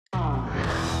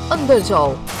अंदर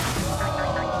जाओ।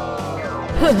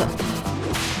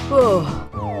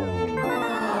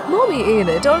 मम्मी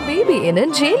इनेट और बेबी इनेट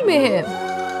जेल में है।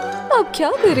 अब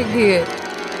क्या करेंगे?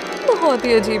 बहुत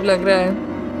ही अजीब लग रहा है।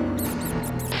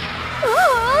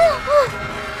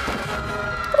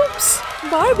 उप्स,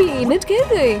 बार्बी इनेट गिर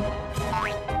गई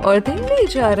और दिन ले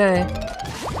जा रहा है।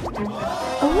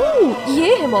 ओह,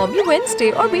 ये है मम्मी वेडनेसडे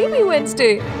और बेबी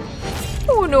वेडनेसडे।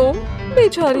 ओह नो,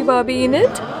 बेचारी बार्बी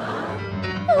इनेट।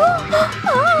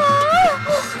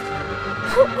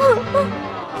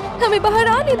 हमें बाहर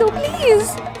आने दो प्लीज।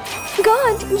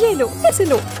 गार्ड, ये लो, ऐसे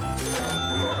लो।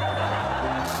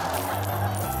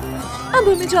 अब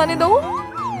हमें जाने दो।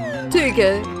 ठीक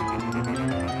है।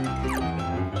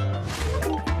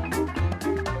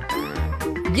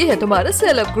 ये है तुम्हारा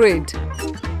सेल अपग्रेड।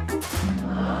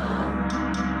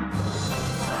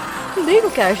 देखो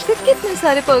कैश से कितने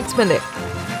सारे पर्क्स मिले।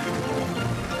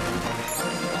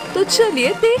 तो चलिए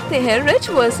देखते हैं rich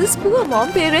versus poor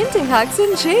mom parenting hacks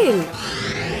in jail.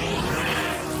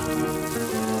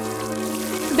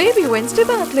 Baby Wednesday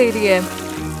बात ले रही है।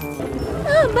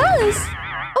 बस।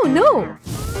 ओह नो,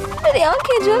 मेरी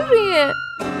आंखें जल रही हैं।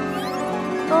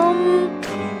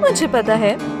 मुझे पता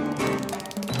है।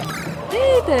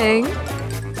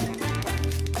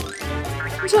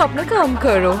 जो अपना काम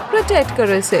करो, प्रोटेक्ट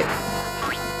करो इसे।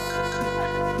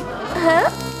 हाँ,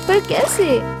 पर कैसे?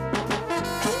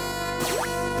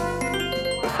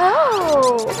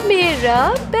 ओह, मेरा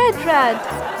बेड रैट।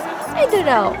 इधर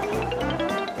आओ।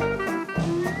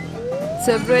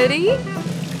 सब रेडी?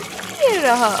 ये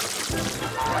रहा।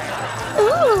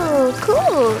 ओह,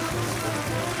 कूल।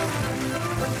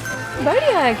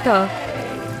 बढ़िया एक था।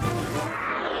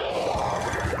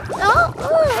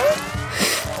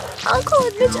 आंखों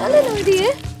में जलन लग रही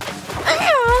है।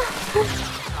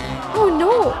 ओह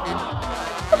नो,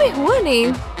 अभी हुआ नहीं।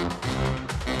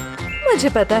 मुझे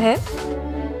पता है।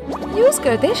 यूज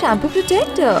करते हैं शैम्पू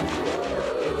प्रोटेक्टर।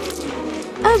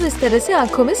 अब इस तरह से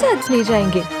आंखों में सैड्स नहीं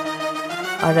जाएंगे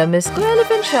और हम इसको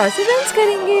एलिफेंट शावर से रिंस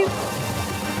करेंगे।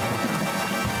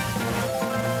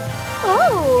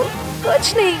 ओह,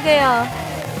 कुछ नहीं गया।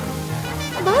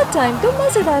 बहुत टाइम तो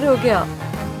मजेदार हो गया।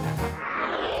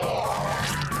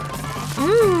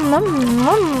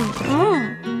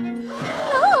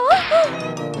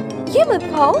 ये मत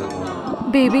खाओ।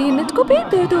 बेबी इनेट को पेट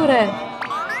दर्द हो रहा है।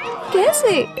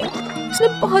 कैसे? उसने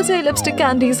बहुत सारी लिपस्टिक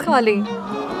कैंडीज खा ली।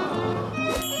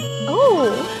 ओह,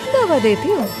 दवा देती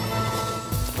हूँ।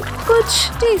 कुछ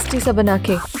टेस्टी सा बना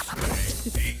के।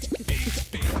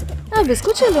 अब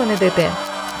इसको चिल होने देते हैं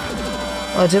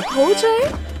और जब हो जाए,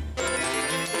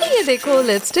 ये देखो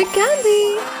लिपस्टिक कैंडी।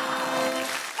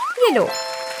 ये लो।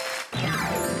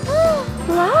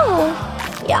 वाओ,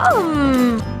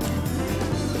 यम।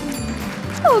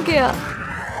 हो गया।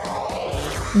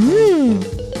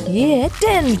 ये है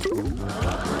 10th।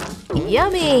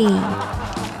 यम्मी।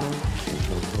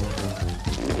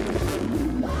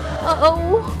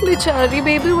 ओह, बेचारी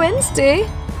बेबी वेडनेसडे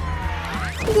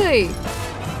गई।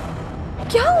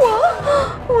 क्या हुआ?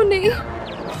 ओह नहीं,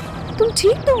 तुम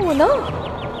ठीक तो हो ना?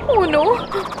 ओह नो,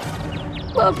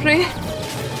 बाप रे।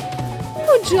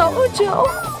 उठ जाओ, उठ जाओ।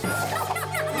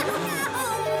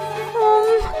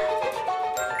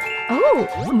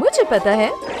 ओह, मुझे पता है।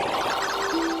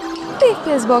 देखते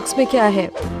हैं इस बॉक्स में क्या है।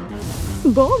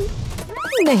 बॉम्ब?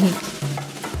 नहीं।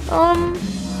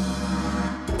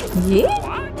 ये?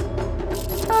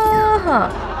 हाँ।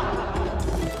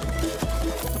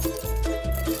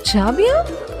 चाबियाँ?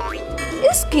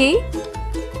 इसकी?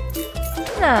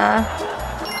 हाँ।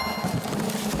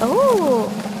 ओह,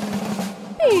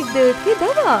 पेट दर्द की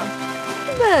दवा।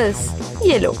 बस,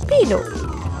 ये लो, पी लो।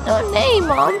 ओह नहीं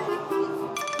मॉम,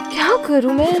 क्या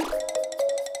करूं मैं?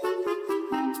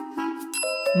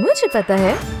 मुझे पता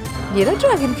है। ये रहा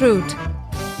ड्रैगन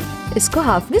फ्रूट। इसको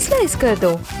हाफ में स्लाइस कर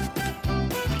दो।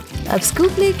 अब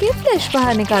स्कूप लेके फ्लैश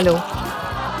बाहर निकालो।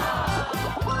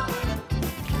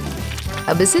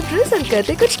 अब इसे ड्रिजल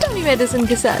करते कुछ टमी मेडिसिन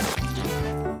के साथ।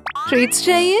 ट्रीट्स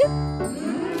चाहिए?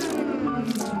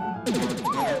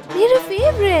 मेरा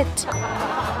फेवरेट।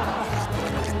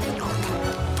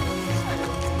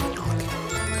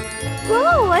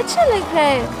 वाह, अच्छा लग रहा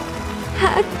है।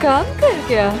 हाँ, काम कर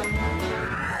गया।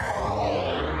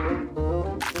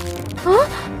 हाँ,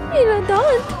 मेरा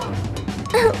दांत।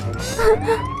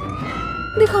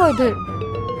 दिखाओ इधर।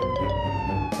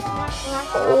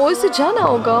 ओ, इसे जाना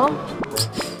होगा।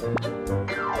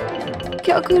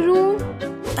 क्या करूं?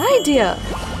 आइडिया।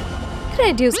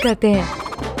 थ्रेड यूज करते हैं।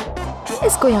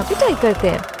 इसको यहाँ पे टाई करते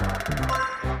हैं।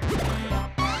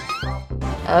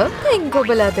 अब थिंग को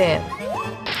बुलाते हैं।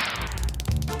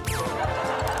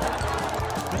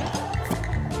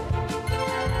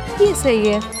 ये सही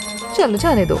है, चलो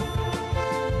जाने दो।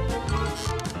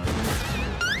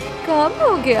 काम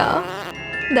हो गया,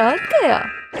 दांत गया।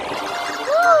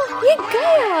 ये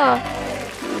गया,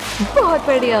 बहुत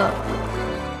बढ़िया।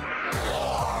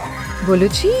 बोलो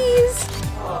चीज।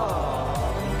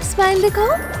 स्माइल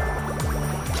दिखाओ।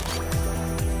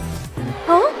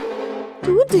 हाँ,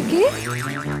 टूट गए,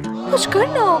 कुछ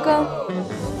करना होगा।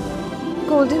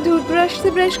 गोल्डन टूथब्रश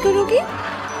से ब्रश करोगे?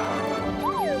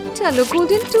 चलो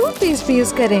गोल्डन टूथपेस्ट भी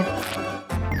यूज करें।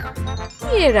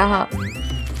 ये रहा,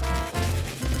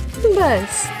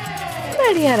 बस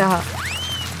बढ़िया रहा।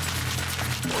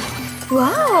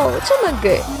 वाह, चमक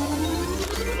गए।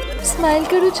 स्माइल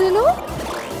करो, चलो।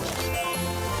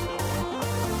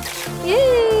 ये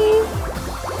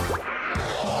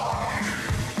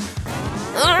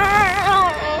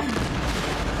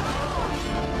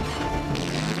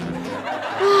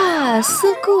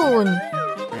सुकून।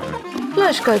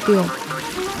 फ्लश करती हूँ।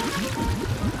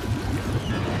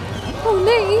 ओह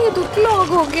नहीं, ये तो क्लॉग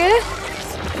हो गया।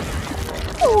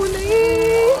 ओह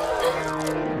नहीं,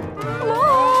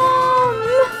 मॉम,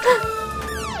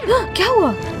 क्या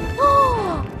हुआ?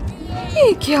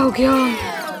 ये क्या हो गया?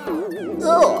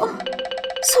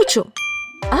 सोचो।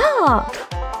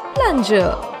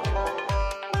 प्लंजर।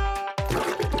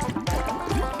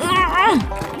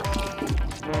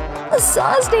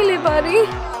 सांस नहीं ले पा रही,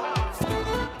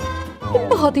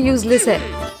 बहुत ही यूजलेस है।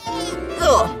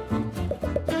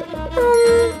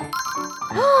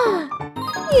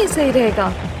 ये सही रहेगा।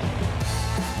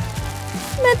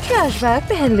 मैं ट्रैश बैग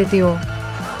पहन लेती हूँ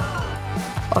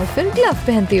और फिर ग्लव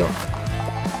पहनती हूँ।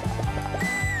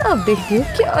 अब देखती हूँ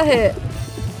क्या है।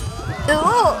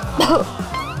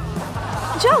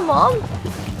 जा मॉम,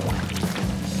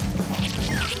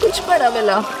 कुछ बड़ा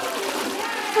मिला।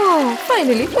 ओह,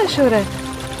 फाइनली फ्लश हो रहा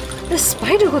है। इस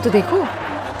स्पाइडर को तो देखो।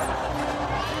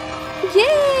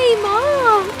 ये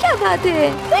मॉम, क्या बात है?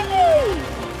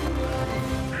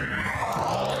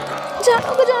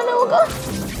 जाना होगा।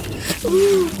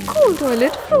 कूल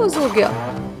टॉयलेट फ्रोज हो गया।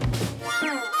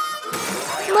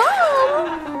 मॉम,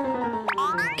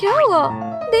 क्या हुआ?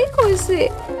 देखो इसे,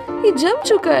 ये जम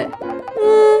चुका है।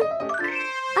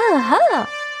 आहा,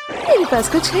 मेरे पास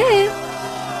कुछ है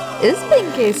इस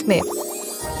पिंक केस में।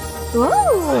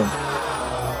 वाह,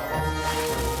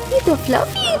 ये तो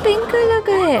फ्लफी पिंक कलर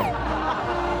का है।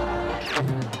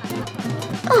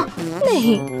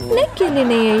 नहीं, नेक के लिए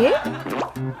नहीं है ये।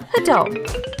 हटाओ।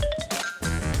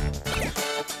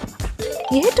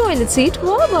 ये टॉयलेट सीट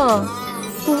वाह,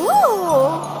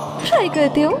 ट्राई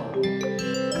करती हूँ।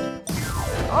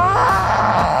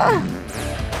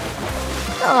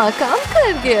 काम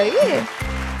कर गया ये,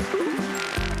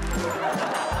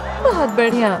 बहुत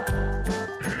बढ़िया।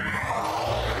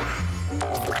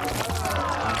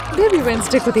 बेबी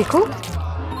वेंसडे को देखो।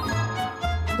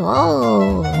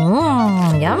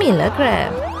 यम्मी लग रहा है।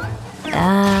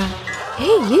 हे,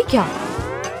 ये क्या?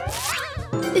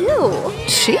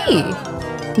 छी,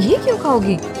 ये क्यों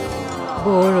खाओगी?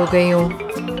 बोर हो गई हूँ।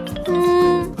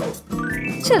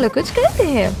 चलो कुछ करते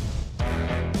हैं।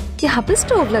 यहाँ पे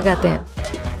स्टोव लगाते हैं।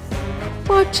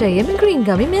 पॉट चाहिए मैं ग्रीन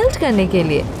गमी मेल्ट करने के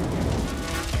लिए।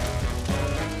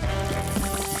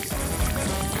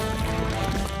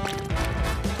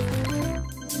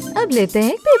 अब लेते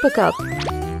हैं एक पेपर कप।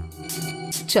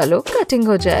 चलो कटिंग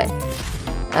हो जाए।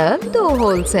 अब 2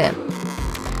 होल्स हैं।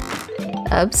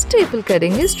 अब स्टेपल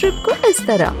करेंगे स्ट्रिप को इस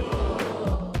तरह।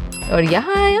 और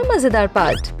यहाँ आया मजेदार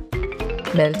पार्ट,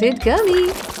 मेल्टेड गमी।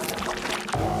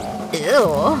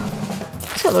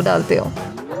 चलो डालते हो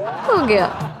गया।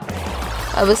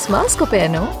 अब इस मास्क को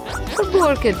पहनो और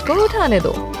पोर किड को उठाने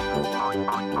दो।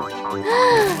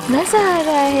 मजा आ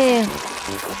रहा है।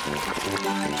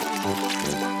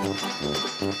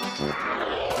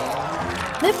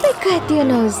 मैं पिक करती हूँ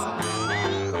नोज।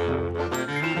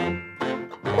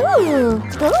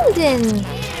 गोल्डन।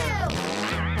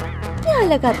 यहाँ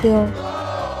लगाते हो।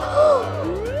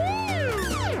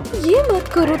 ये मत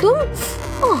करो तुम।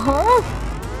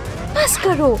 बस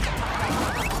करो।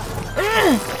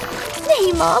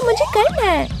 नहीं माँ, मुझे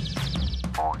करना है।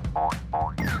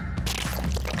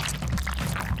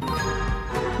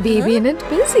 बेबी नेट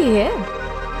बिजी है।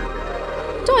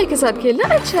 टॉय के साथ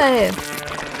खेलना अच्छा है।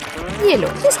 ये लो,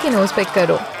 इसकी नोज पिक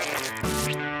करो।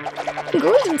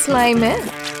 गोल्डन स्लाइम है।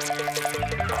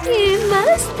 ये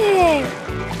मस्त है।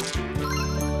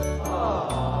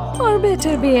 और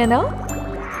बेटर भी है ना।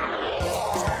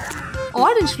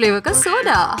 ऑरेंज फ्लेवर का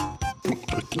सोडा।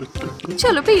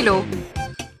 चलो पी लो।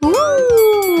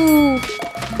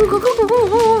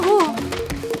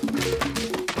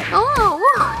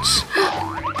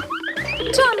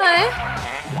 जाना है।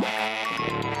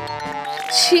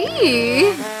 छी,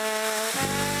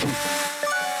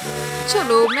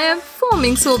 चलो मैं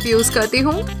फोमिंग सोप यूज करती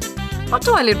हूँ और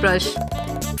टॉयलेट ब्रश।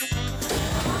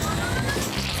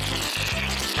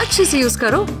 अच्छे से यूज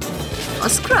करो और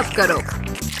स्क्रब करो।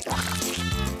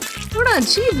 थोड़ा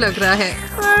अजीब लग रहा है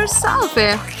पर साफ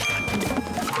है।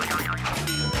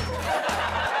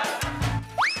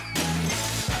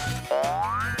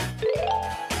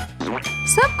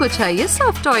 सबको चाहिए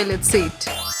सॉफ्ट टॉयलेट सीट।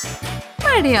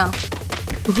 बढ़िया।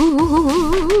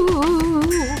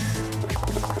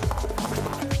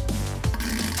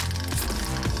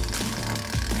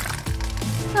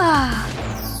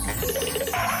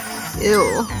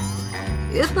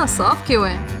 इतना साफ क्यों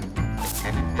है?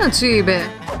 अजीब है।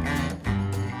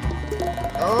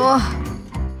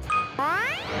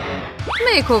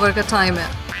 मेकओवर का टाइम है।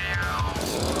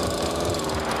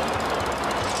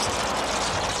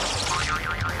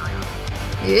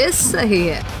 ये सही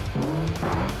है।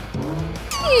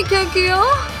 ये क्या किया?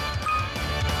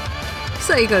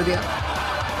 सही कर दिया।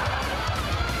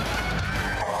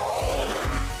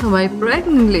 हमारी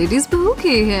प्रेग्नेंट लेडीज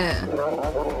भूखी है।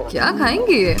 क्या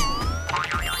खाएंगी ये?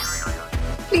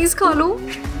 प्लीज खा लो।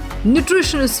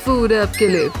 न्यूट्रिशनस फूड है आपके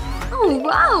लिए। ओह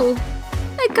वाओ,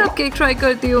 मैं कपकेक ट्राई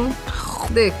करती हूँ।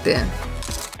 देखते हैं।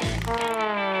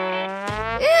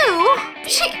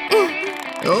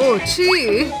 ओह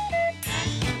छी।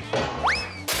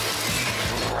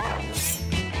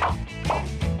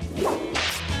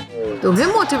 तुम्हें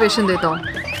मोटिवेशन देता हूँ।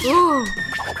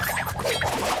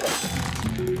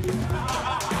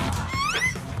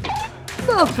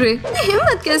 बाप रे,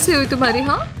 हिम्मत कैसे हुई तुम्हारी?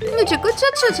 हाँ, मुझे कुछ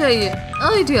अच्छा चाहिए।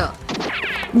 आइडिया।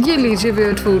 ये लीजिए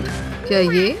वेट फूड। क्या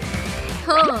ये?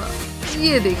 हाँ,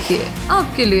 ये देखिए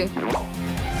आपके लिए।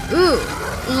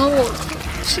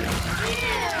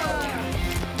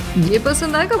 ये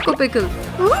पसंद आएगा आपको पिकल?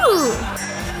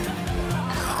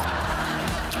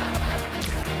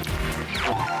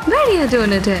 बढ़िया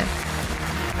डोनट है।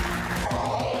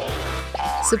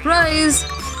 सरप्राइज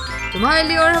तुम्हारे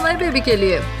लिए और हमारे बेबी के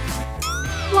लिए।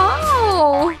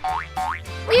 वाओ!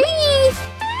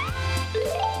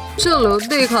 चलो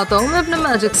दिखाता हूँ मैं अपना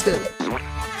मैजिक स्किल।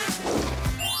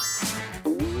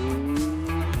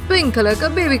 पिंक कलर का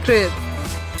बेबी क्रेब।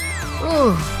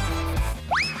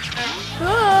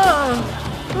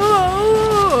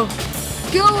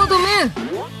 क्या हुआ तुम्हें?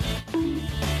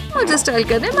 मुझे स्टाइल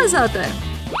करने मजा आता है।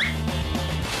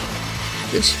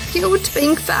 कुछ क्यूट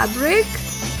पिंक फैब्रिक,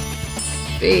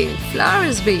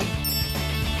 फ्लावर्स भी।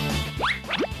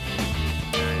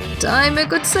 टाइम है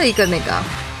कुछ सही करने का।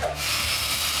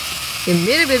 ये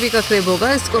मेरे बेबी का क्रेब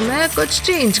होगा, इसको मैं कुछ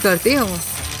चेंज करती हूँ।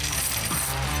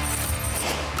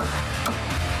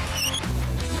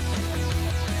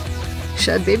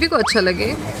 शायद बेबी को अच्छा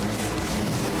लगे।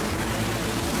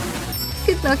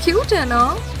 कितना क्यूट है ना?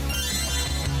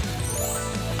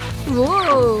 वो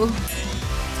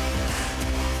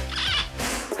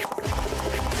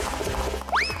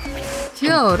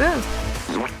क्या हो रहा है?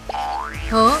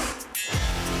 हाँ,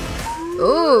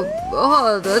 ओह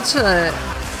बहुत अच्छा है।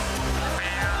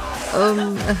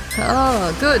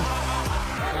 हाँ गुड।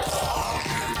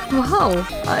 वाओ,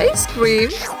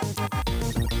 आइसक्रीम,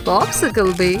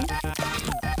 पॉप्सिकल भी।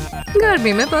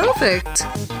 गर्मी में परफेक्ट।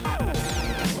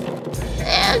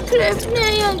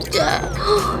 नहीं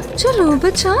आता। चलो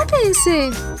बचाते हैं इसे।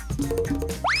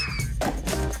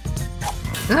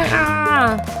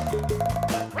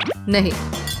 नहीं,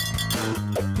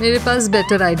 मेरे पास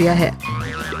बेटर आइडिया है।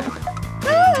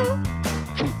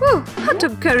 हटो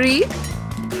करी।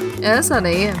 ऐसा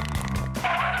नहीं है।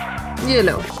 ये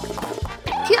लो।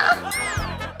 क्या?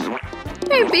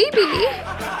 मेरी बेबी।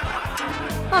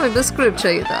 हमें बस स्क्रिप्ट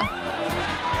चाहिए था।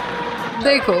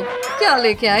 देखो क्या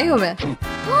लेके आई हूँ मैं।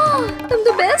 तुम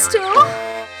तो बेस्ट हो।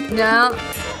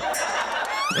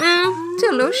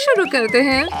 चलो शुरू करते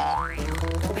हैं।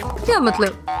 क्या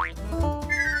मतलब?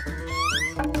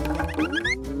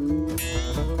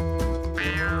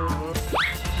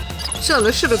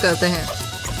 चलो शुरू करते हैं।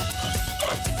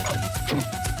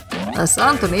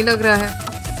 आसान तो नहीं लग रहा है।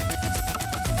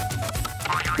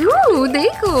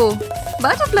 देखो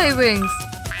बटरफ्लाई विंग्स।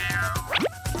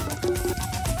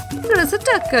 थोड़ा सा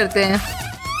टक करते हैं।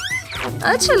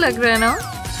 अच्छा लग रहा है ना?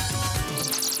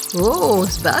 ओह,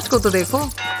 इस बैट को तो देखो।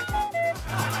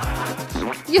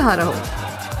 यहाँ रहो।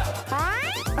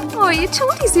 और ये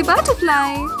छोटी सी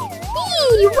बटरफ्लाई।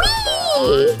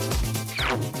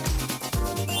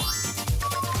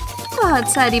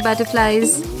 बहुत सारी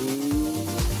बटरफ्लाईज।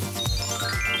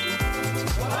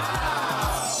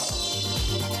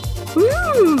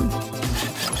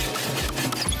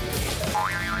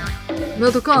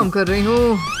 मैं तो काम कर रही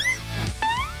हूँ।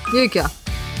 ये क्या?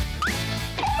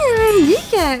 ये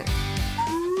क्या है?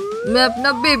 मैं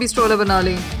अपना बेबी स्ट्रोलर बना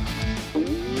ली।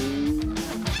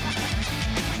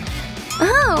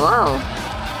 हाँ वाओ,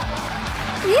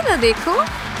 ये ना देखो।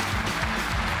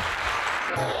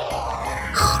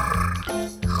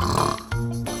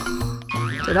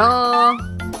 Ta-da!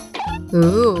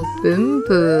 ओह,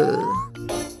 पिंपल।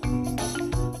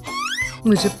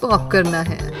 मुझे पॉप करना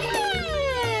है।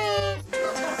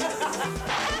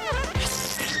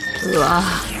 वाह,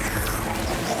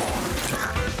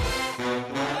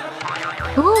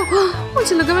 ओह,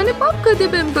 मुझे लगा मैंने पॉप कर दिया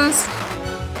पिंपल्स।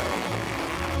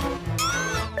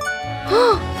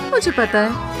 मुझे पता है,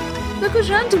 मैं कुछ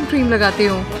रैंडम क्रीम लगाती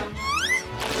हूँ।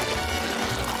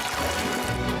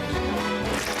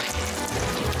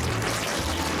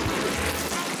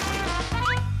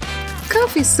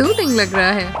 काफी सूदिंग लग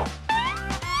रहा है।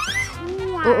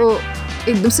 ओ,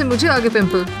 एकदम से मुझे आ गए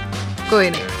पिंपल। कोई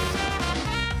नहीं,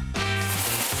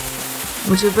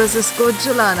 मुझे बस इसको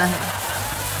जलाना है।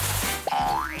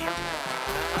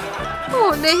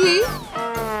 ओह नहीं, ये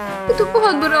तो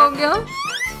बहुत बुरा हो गया।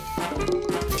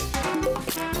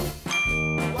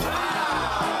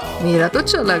 मेरा तो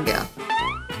चला गया।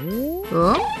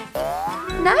 ओह,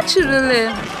 नेचुरल है।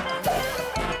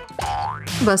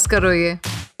 बस करो, ये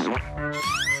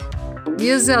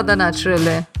ज्यादा नेचुरल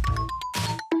है।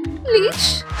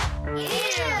 लीच,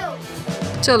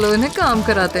 चलो इन्हें काम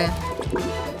कराते हैं।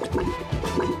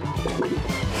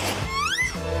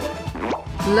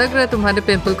 लग रहा है तुम्हारे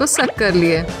पिंपल को सक कर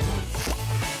लिए।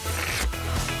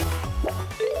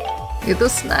 ये तो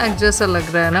स्नैक जैसा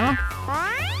लग रहा है ना।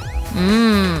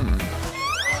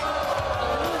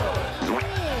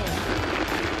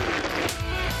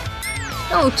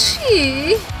 ओह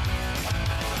छी,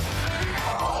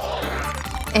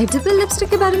 एडिबल लिपस्टिक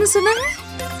के बारे में सुना है?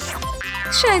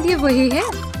 शायद ये वही है।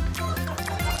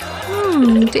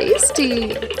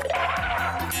 टेस्टी।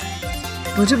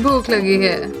 मुझे भूख लगी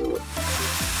है।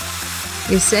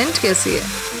 ये सेंट कैसी है?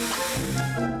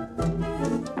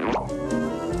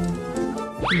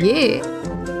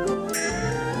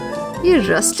 ये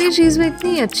रस्टी चीज में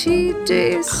इतनी अच्छी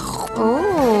टेस्ट।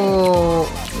 ओह,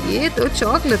 ये तो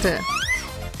चॉकलेट है।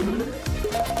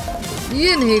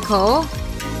 ये नहीं खाओ,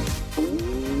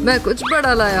 मैं कुछ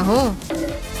बड़ा लाया हूँ।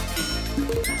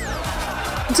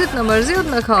 जितना मर्जी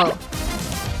उतना खाओ।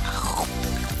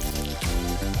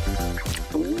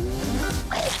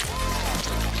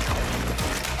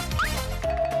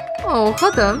 ओह,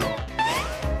 खत्म।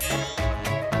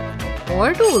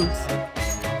 और टूल्स।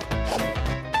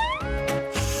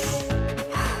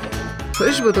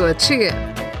 खुशबू तो अच्छी है।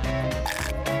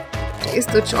 टेस्ट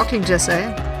तो चॉकलेट जैसा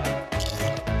है।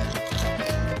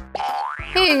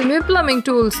 हे, मेरे प्लम्बिंग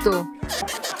टूल्स तो।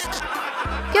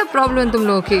 क्या प्रॉब्लम तुम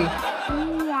लोगों की?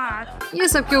 ये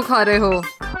सब क्यों खा रहे हो?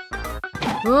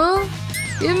 हाँ?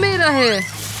 ये मेरा है।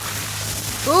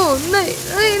 ओह नहीं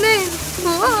नहीं नहीं,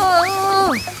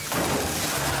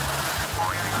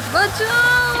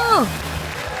 बचाओ!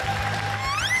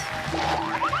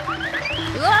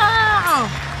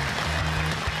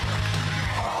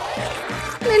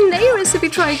 मैं नई रेसिपी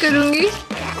ट्राई करूंगी।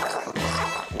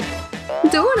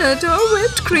 डोनट और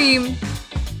व्हिप्ड क्रीम।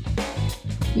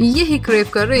 यही क्रेव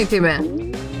कर रही थी मैं।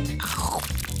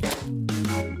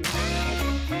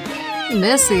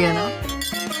 मैसी है ना?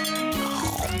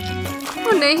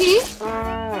 ओ नहीं,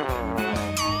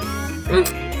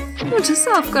 मुझे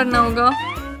साफ करना होगा।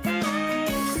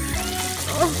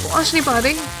 वॉश नहीं पा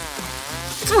रही।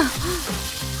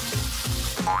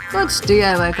 कुछ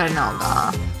DIY करना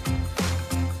होगा।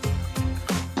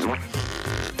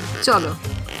 चलो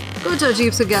कुछ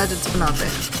अजीब से गैजेट्स बनाते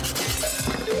हैं।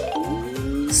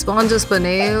 स्पॉन्जेस पर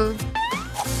नेल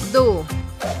 2।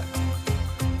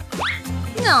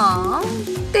 ना,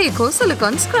 देखो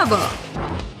सिलिकॉन स्क्रबर।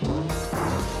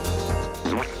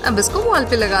 अब इसको वॉल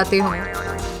पे लगाती हूँ।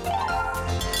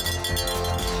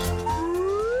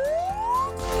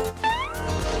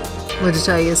 मुझे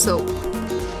चाहिए सोप।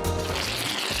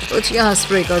 कुछ यहाँ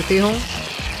स्प्रे करती हूँ।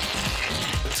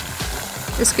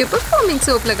 इसके ऊपर फोमिंग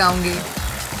सोप लगाऊंगी।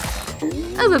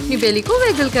 अब अपनी बेली को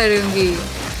वेगल करूंगी।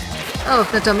 अब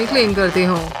अपना टमी क्लीन करती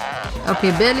हूँ।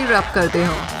 अपनी बेली रब करती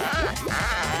हूँ।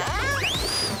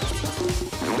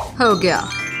 हो गया,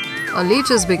 और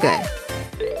लीचेस भी गए।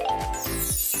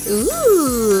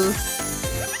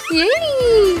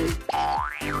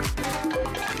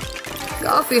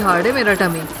 काफी हार्ड है मेरा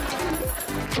टमी।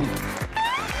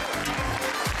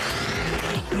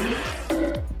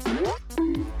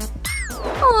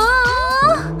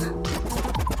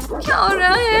 क्या हो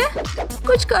रहा है?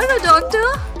 कुछ करो डॉक्टर।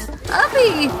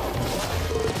 अभी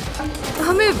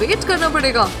हमें वेट करना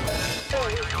पड़ेगा।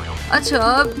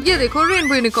 अच्छा, ये देखो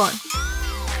रेनबो यूनिकॉर्न।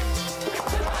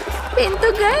 पेन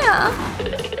तो गया।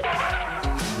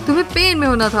 तुम्हें पेन में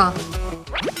होना था।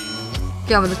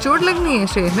 क्या मतलब चोट लगनी है?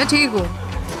 शेर मैं ठीक हूँ।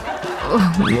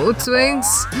 Mood swings.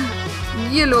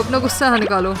 ये लो अपना गुस्सा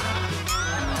निकालो।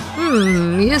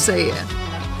 ये सही है।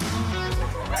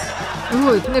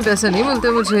 वो इतने पैसे नहीं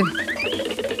मिलते मुझे।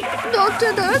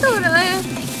 डॉक्टर दर्द हो रहा है।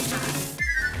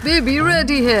 बेबी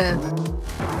रेडी है।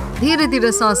 धीरे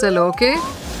धीरे सांसें लो, ओके?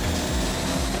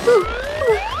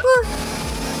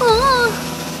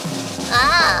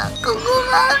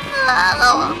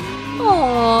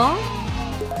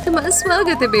 तुम्हारा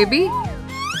स्वागत है बेबी।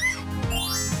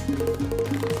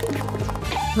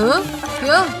 हाँ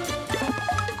क्या?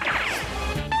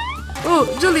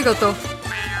 ओह जल्दी कर तो।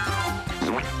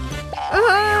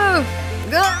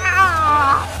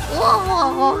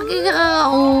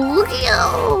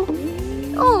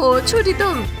 ओह छोटी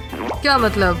तुम, क्या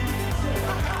मतलब?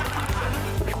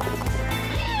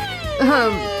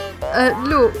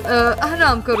 लो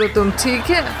आराम करो तुम, ठीक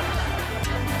है?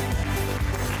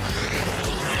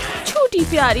 छोटी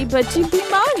प्यारी बच्ची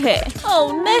बीमार है।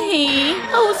 ओह नहीं,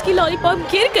 उसकी लॉलीपॉप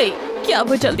गिर गई। क्या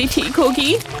वो जल्दी ठीक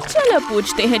होगी? चलो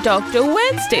पूछते हैं डॉक्टर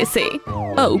वेडनेसडे से।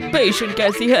 ओह पेशेंट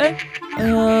कैसी है?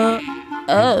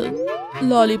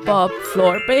 लॉलीपॉप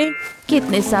फ्लोर पे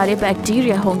कितने सारे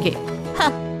बैक्टीरिया होंगे।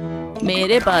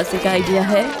 मेरे पास एक आइडिया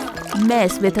है, मैं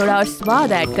इसमें थोड़ा और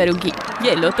स्वाद ऐड करूंगी।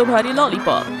 ये लो तुम्हारी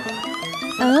लॉलीपॉप।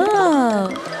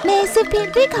 मैं इसे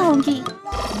फिर भी खाऊंगी।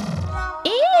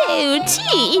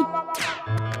 छी!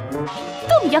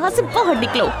 तुम यहाँ से बाहर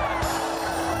निकलो।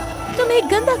 तुम्हें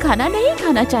गंदा खाना नहीं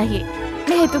खाना चाहिए।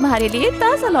 मैं तुम्हारे लिए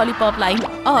ताज़ा लॉलीपॉप लाई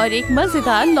हूँ और एक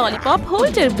मजेदार लॉलीपॉप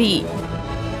होल्डर भी।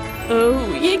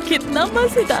 ओह ये कितना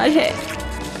मजेदार है।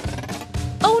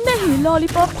 ओह नहीं,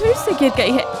 लॉलीपॉप फिर से गिर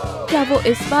गई है। क्या वो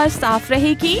इस बार साफ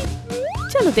रहेगी?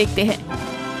 चलो देखते हैं।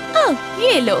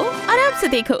 ये लो, आराम से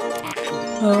देखो।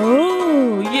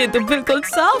 ओह ये तो बिल्कुल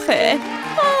साफ है।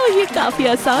 ये काफी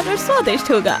आसान और स्वादिष्ट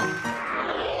होगा।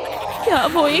 क्या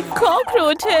वो एक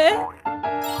कॉकरोच है?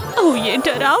 ओह ये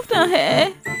डरावना है।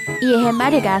 ये है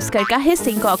मैडागास्कर का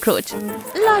हिसिंग कॉकरोच,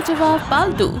 लाजवाब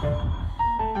पालतू।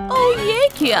 ओह ये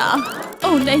क्या?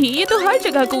 ओह नहीं, ये तो हर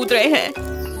जगह कूद रहे हैं।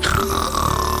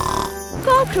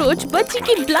 कॉकरोच बच्ची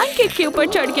की ब्लैंकेट के ऊपर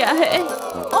चढ़ गया है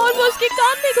और वो उसके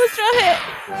कान में घुस रहा है।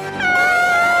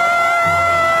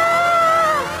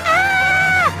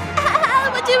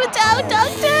 मुझे बचाओ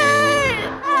डॉक्टर।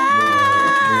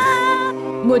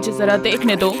 मुझे जरा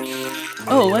देखने दो।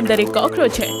 ओह अंदर एक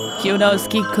कॉकरोच है। क्यों ना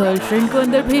उसकी गर्लफ्रेंड को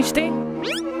अंदर भेज दे,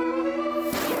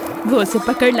 वो उसे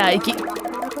पकड़ लाएगी।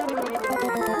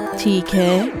 ठीक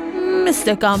है,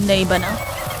 मिस्टर काम नहीं बना।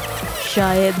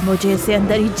 शायद मुझे इसे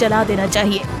अंदर ही चला देना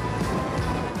चाहिए।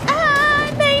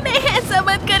 नहीं नहीं ऐसा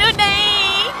मत करो,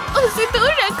 नहीं, उसे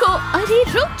दूर रखो। अरे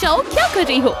रुक जाओ, क्या कर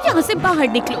रही हो? यहाँ से बाहर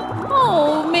निकलो।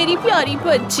 ओह मेरी प्यारी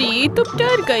बच्ची, तुम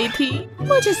डर गई थी।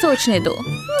 मुझे सोचने दो।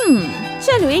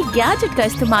 चलो एक गैजेट का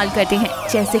इस्तेमाल करते हैं,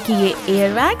 जैसे कि ये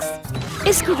एयर वैक्स।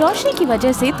 इसकी रोशनी की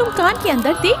वजह से तुम कान के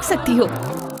अंदर देख सकती हो।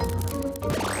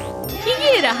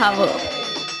 ये रहा वो।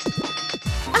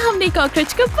 हमने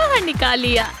कॉकरोच को बाहर निकाल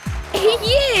लिया।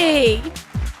 ये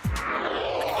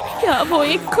क्या वो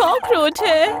एक कॉकरोच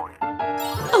है?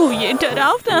 ओह ये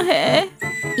डरावना है।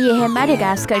 ये है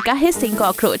मैडागास्कर का हिसिंग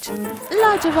कॉकरोच,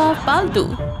 लाजवाब पालतू।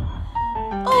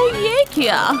 ओह ये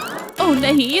क्या? ओह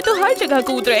नहीं, ये तो हर जगह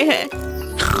कूद रहे हैं।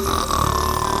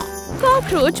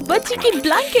 कॉकरोच बच्ची की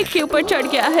ब्लैंकेट के ऊपर चढ़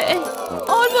गया है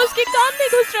और वो उसके कान में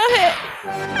घुस रहा है।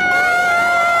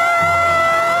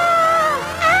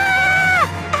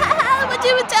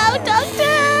 मुझे बचाओ डॉक्टर।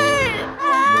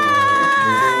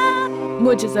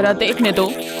 मुझे जरा देखने दो।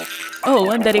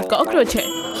 ओह अंदर एक कॉकरोच है।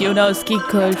 क्यों ना उसकी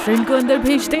गर्लफ्रेंड को अंदर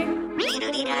भेज दे,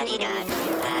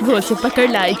 वो उसे पकड़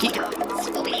लाएगी।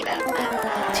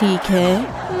 ठीक है,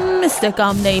 मिस्टर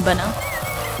काम नहीं बना।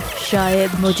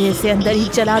 शायद मुझे इसे अंदर ही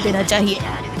चला देना चाहिए।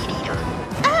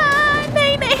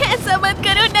 नहीं नहीं ऐसा मत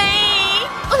करो, नहीं,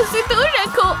 उसे दूर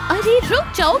रखो। अरे रुक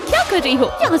जाओ, क्या कर रही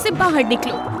हो? यहाँ से बाहर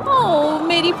निकलो। ओह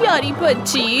मेरी प्यारी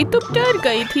बच्ची, तुम डर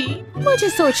गई थी। मुझे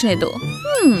सोचने दो।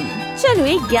 चलो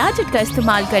एक गैजेट का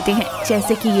इस्तेमाल करते हैं,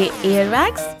 जैसे कि ये एयर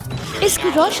वैक्स। इसकी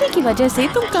रोशनी की वजह से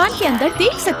तुम कान के अंदर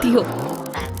देख सकती हो।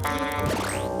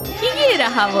 ये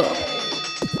रहा वो।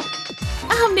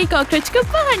 हमने कॉकरोच को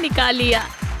बाहर निकाल लिया।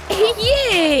 ये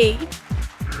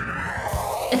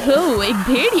एक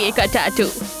भेड़िए का टैटू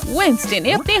वेडनेसडे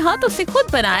ने अपने हाथों से खुद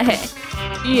बनाया है।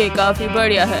 ये काफी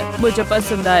बढ़िया है, मुझे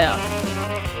पसंद आया।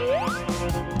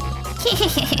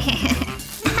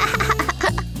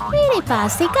 मेरे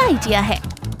पास एक आइडिया है।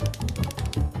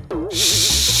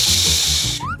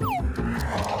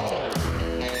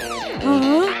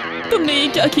 तुमने ये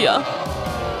क्या किया?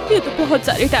 ये तो बहुत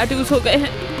सारे टैटूज हो गए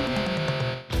हैं।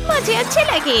 मुझे अच्छे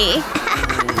लगे।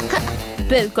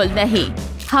 बिल्कुल नहीं,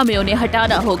 हमें उन्हें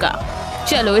हटाना होगा।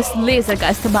 चलो इस लेजर का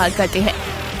इस्तेमाल करते हैं।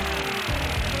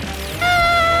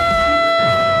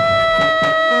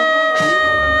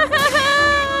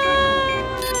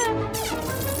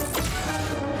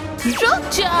 रुक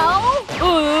जाओ।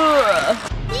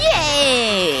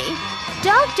 ये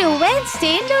डॉक्टर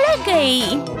वेडनेसडे लुढ़क गई।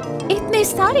 इतने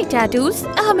सारे टैटूज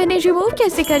हम इन्हें रिमूव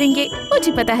कैसे करेंगे?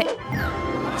 मुझे पता है।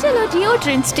 चलो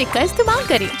डिओड्रेंट स्टिक का इस्तेमाल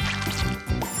करें।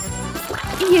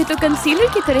 ये तो कंसीलर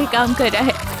की तरह काम कर रहा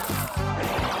है।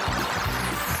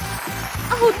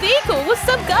 ओह देखो, वो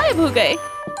सब गायब हो गए।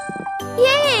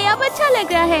 ये अब अच्छा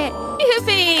लग रहा है।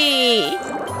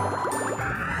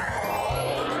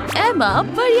 एमा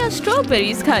बढ़िया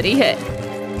स्ट्रॉबेरीज खा रही है।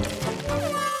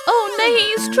 ओह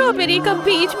नहीं, स्ट्रॉबेरी का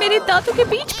बीज मेरे दांतों के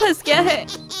बीच फंस गया है।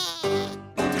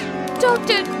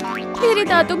 डॉक्टर, मेरे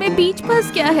दांतों में बीज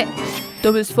फंस गया है।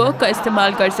 तुम इस फोक का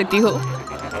इस्तेमाल कर सकती हो।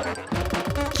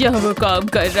 क्या वो काम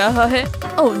कर रहा है?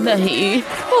 ओह नहीं,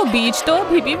 वो बीज तो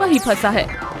अभी भी वहीं फंसा है।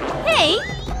 हे,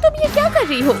 तुम ये क्या कर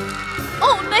रही हो?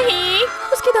 ओह नहीं,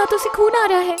 उसके दांतों से खून आ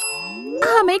रहा है।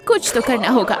 हमें कुछ तो करना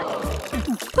होगा।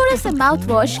 थोड़ा सा माउथ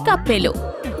वॉश कप में लो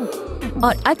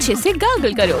और अच्छे से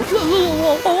गार्गल करो।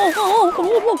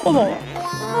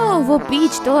 ओह, वो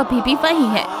बीज तो अभी भी वहीं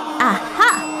है।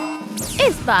 आहा,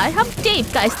 इस बार हम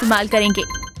टेप का इस्तेमाल करेंगे।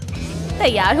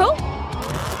 तैयार हो?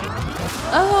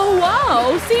 ओह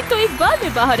वाओ, सीट तो एक बार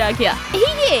में बाहर आ गया।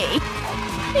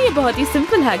 ये बहुत ही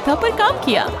सिंपल हैक था पर काम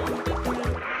किया।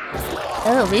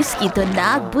 ओह, इसकी तो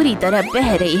नाक बुरी तरह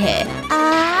बह रही है।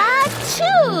 आच्छू!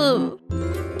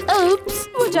 उप्स,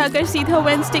 वो जाकर सीधा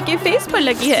वेडनेसडे के फेस पर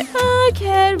लगी है।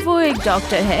 खैर, वो एक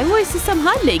डॉक्टर है, वो इसे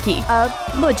संभाल लेगी।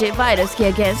 अब मुझे वायरस के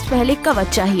अगेंस्ट पहले कवच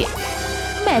चाहिए।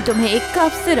 मैं तुम्हें एक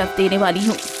कप सिरप देने वाली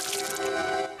हूँ।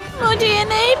 मुझे ये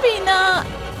नहीं पीना।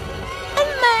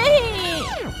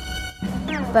 नहीं,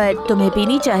 पर तुम्हें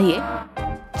पीनी चाहिए।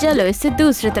 चलो इसे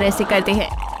दूसरी तरह से करते हैं।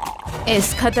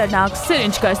 इस खतरनाक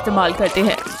सिरिंज का इस्तेमाल करते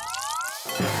हैं।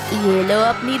 ये लो,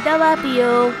 अपनी दवा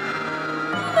पियो।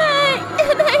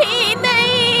 नहीं,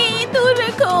 नहीं, दूर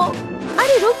रखो।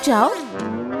 अरे रुक जाओ,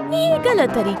 ये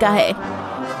गलत तरीका है।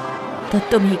 तो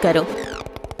तुम ही करो।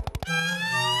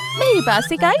 मेरे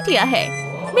पास एक आइडिया है।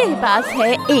 मेरे पास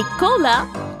है एक कोला।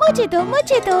 मुझे दो,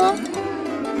 मुझे दो।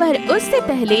 पर उससे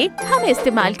पहले हमें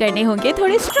इस्तेमाल करने होंगे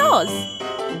थोड़े स्ट्रॉज।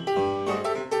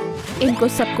 इनको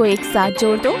सबको एक साथ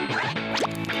जोड़ दो।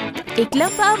 एक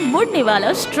लंबा मुड़ने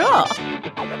वाला स्ट्रॉ।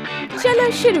 चलो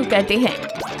शुरू करते हैं।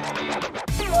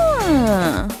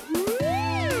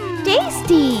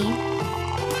 टेस्टी।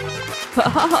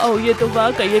 ये तो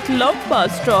वाकई एक लंबा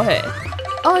स्ट्रॉ है।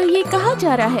 और ये कहाँ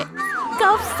जा रहा है?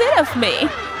 कफ सिरप में।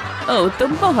 ओह, तुम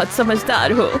बहुत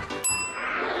समझदार हो।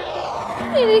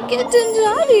 मेरी किचन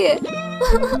जा रही है।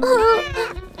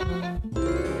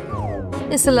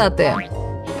 इसे लाते हैं।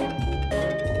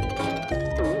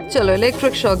 चलो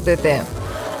इलेक्ट्रिक शॉक देते हैं।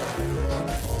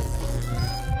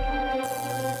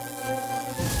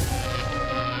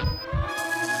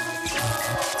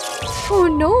 ओह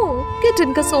नो,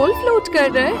 किचन का सोल फ्लोट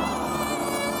कर रहा है।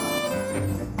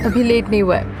 अभी लेट नहीं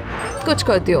हुआ है, कुछ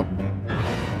करती हूँ।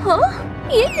 हाँ,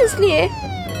 ये किस लिए?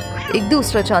 एक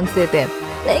दूसरा चांस देते हैं।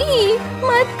 नहीं,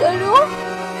 मत करो।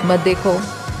 मत देखो।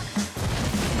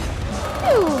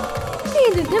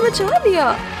 ने बचा दिया।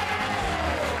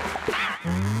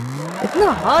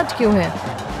 इतना हार्ड क्यों है?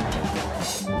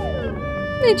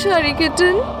 बेचारी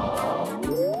किटन।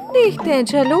 देखते हैं,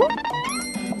 चलो।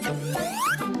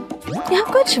 यहाँ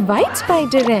कुछ व्हाइट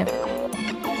स्पाइडर हैं।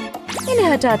 इन्हें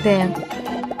हटाते हैं।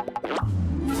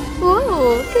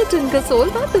 ओह, किटन का सोल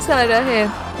वापस आ रहा है।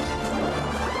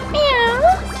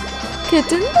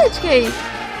 किटन बच गई।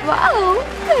 वाओ,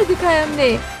 क्या दिखाया हमने।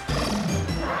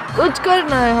 कुछ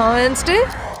करना है हाँ वेडनेसडे?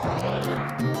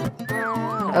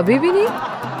 अभी भी नहीं।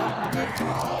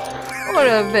 और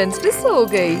अब वेडनेसडे सो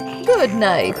गई। Good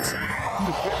night.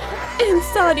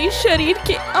 इंसानी शरीर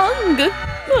के अंग।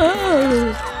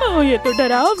 ये तो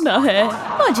डरावना है।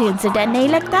 मुझे इनसे डर नहीं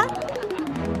लगता।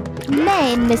 मैं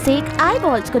इनमें से एक आई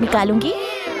बॉल्स को निकालूंगी।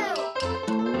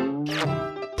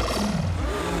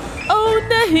 ओह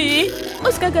नहीं,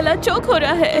 उसका गला चोक हो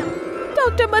रहा है।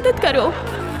 डॉक्टर मदद करो।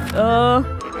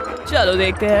 चलो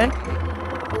देखते हैं।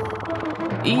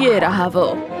 ये रहा वो।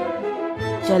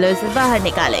 चलो इसे बाहर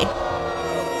निकालें।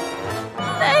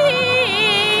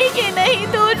 नहीं, कि नहीं,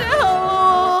 दूर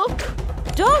रहो।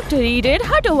 डॉक्टर ईडेन,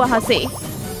 हटो वहाँ से।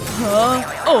 हाँ,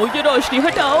 ओह ये रोशनी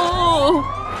हटाओ।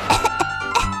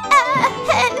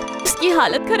 इसकी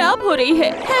हालत खराब हो रही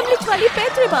है। हेमलिच वाली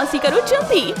पैतरेबाजी करो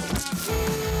जल्दी।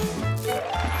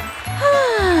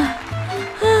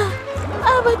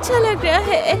 अब अच्छा लग रहा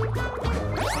है।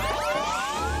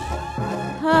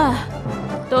 हाँ,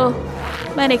 तो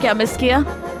मैंने क्या मिस किया?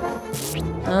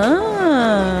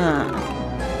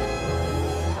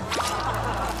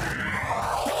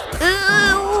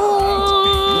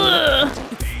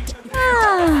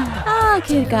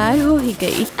 आखिरकार हो ही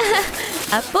गई।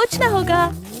 अब पोंछना होगा।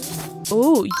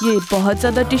 ओह, ये बहुत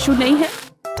ज्यादा टिश्यू नहीं है।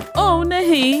 ओह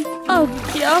नहीं, अब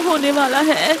क्या होने वाला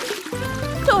है?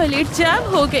 टॉयलेट जैम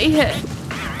हो गई है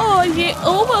और ये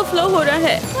ओवरफ्लो हो रहा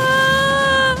है।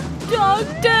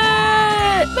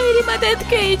 डॉक्टर, मेरी मदद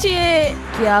कीजिए।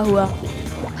 क्या हुआ?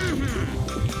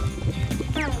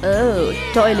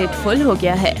 ओह, टॉयलेट फुल हो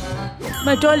गया है।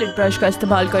 मैं टॉयलेट ब्रश का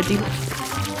इस्तेमाल करती हूँ।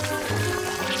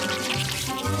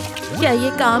 क्या ये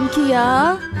काम किया?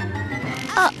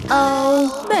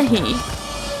 नहीं,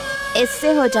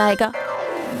 इससे हो जाएगा।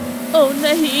 ओह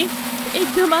नहीं,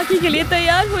 एक धमाके के लिए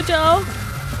तैयार हो जाओ।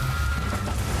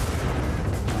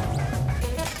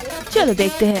 चलो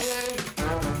देखते हैं।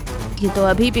 ये तो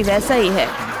अभी भी वैसा ही है।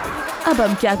 अब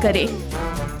हम क्या करें?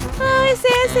 इसे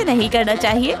ऐसे नहीं करना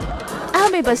चाहिए।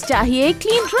 हमें बस चाहिए एक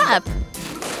क्लीन रैप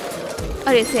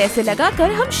और इसे ऐसे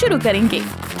लगाकर हम शुरू करेंगे।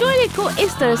 टॉयलेट को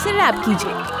इस तरह से रैप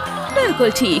कीजिए।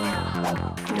 बिल्कुल ठीक।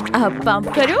 अब पंप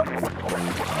करो।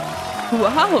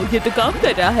 वाह, ये तो काम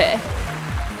कर रहा है।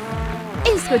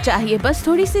 इसको चाहिए बस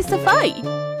थोड़ी सी सफाई।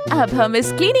 अब हम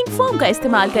इस क्लीनिंग फोम का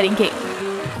इस्तेमाल करेंगे।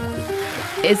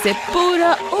 इसे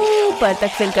पूरा ऊपर तक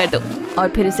फिल कर दो और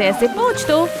फिर इसे ऐसे पोंछ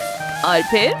दो और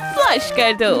फिर फ्लश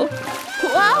कर दो।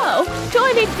 वाह,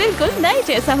 टॉयलेट बिल्कुल नए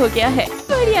जैसा हो गया है।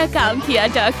 बढ़िया काम किया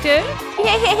डॉक्टर।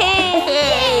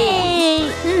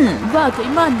 वाकई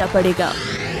मानना पड़ेगा।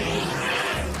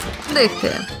 देखते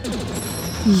हैं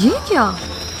ये क्या।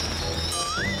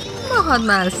 बहुत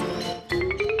मस्त।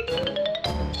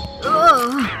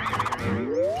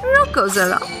 रुको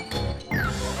जरा।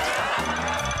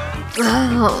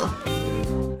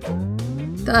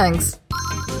 थैंक्स।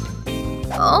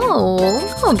 ओह,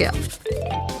 हो गया।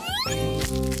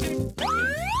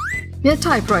 ये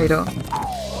टाइपराइटर।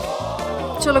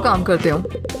 चलो काम करते हो।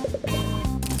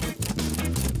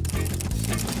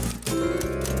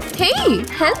 हे,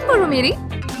 हेल्प करो मेरी।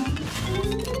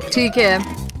 ठीक है,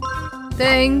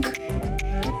 थैंक।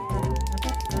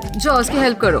 जॉस की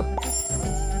हेल्प करो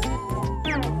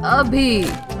अभी।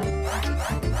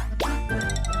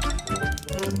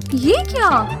 ये क्या?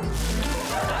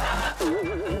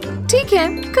 ठीक है,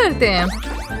 करते हैं।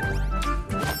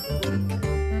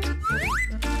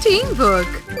 Team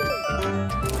work.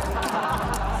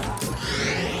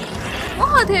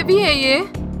 बहुत हैवी है ये।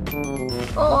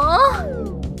 ओह,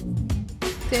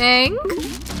 थैंक।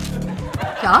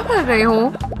 क्या कर रहे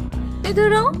हो?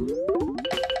 इधर आओ।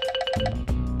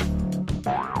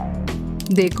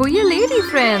 देखो ये लेडी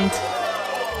फ्रेंड।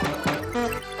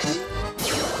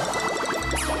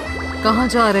 कहाँ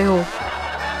जा रहे हो?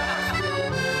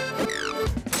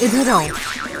 इधर आओ।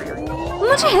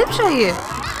 मुझे हेल्प चाहिए।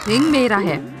 रिंग मेरा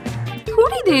है।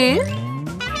 थोड़ी देर।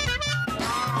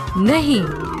 नहीं।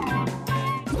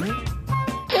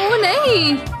 ओ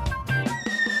नहीं,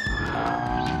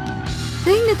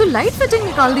 रिंग ने तो लाइट फिटिंग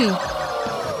निकाल दी।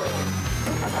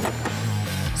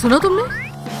 सुनो तुमने?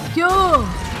 क्या?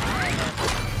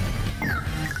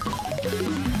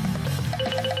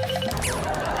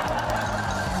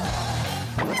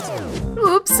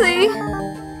 Oopsie.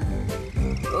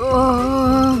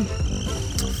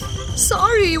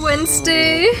 Sorry,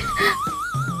 Wednesday.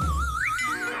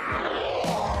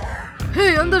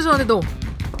 Hey, अंदर जाने दो।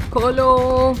 खोलो।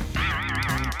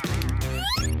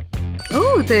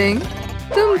 ओह, थिंग,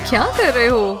 तुम क्या कर रहे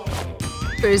हो?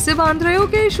 फिर से बांध रहे हो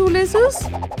क्या शूलेसेस?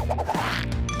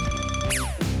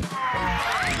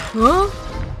 हाँ?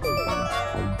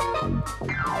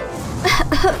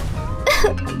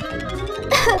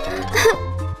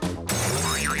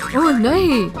 ओह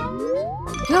नहीं,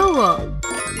 क्या हुआ?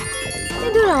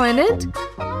 इधर आओ एनेट।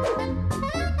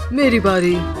 मेरी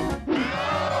बारी।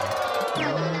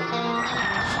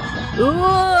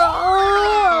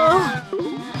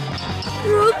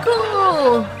 रुको।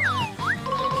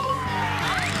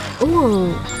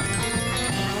 ओह,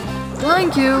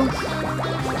 थैंक यू।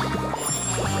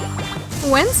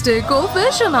 वेंसडे को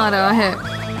फैशन आ रहा है,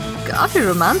 काफी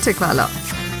रोमांटिक वाला।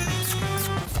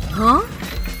 हाँ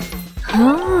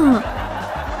हाँ,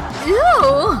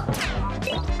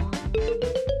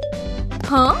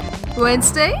 हाँ,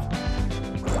 वेंसडे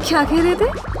क्या कह रहे थे?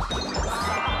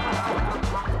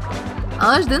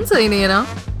 आज दिन सही नहीं है ना?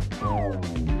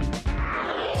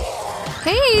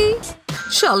 हे,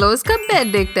 चलो इसका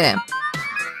बेड देखते हैं।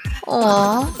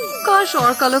 ओह, काश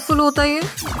और कलरफुल होता ये।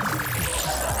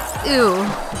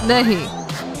 नहीं।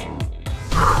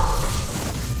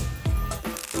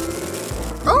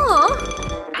 ओह,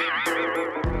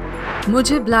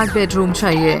 मुझे ब्लैक बेडरूम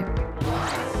चाहिए।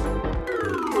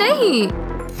 नहीं,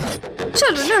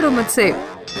 चलो लड़ो मुझसे।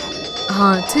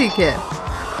 हाँ ठीक है।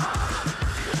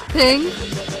 पिंक,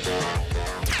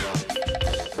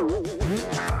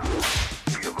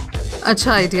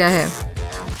 अच्छा आइडिया है।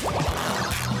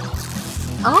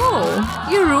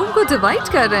 ओह, ये रूम को डिवाइड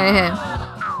कर रहे हैं।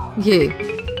 ये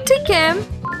ठीक है।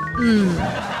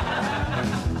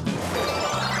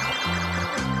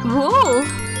 वो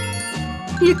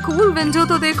ये कूल विंडो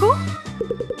तो देखो।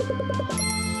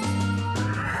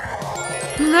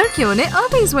 लड़कियों ने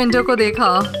अब इस विंडो को देखा,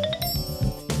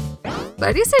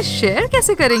 पर इसे शेयर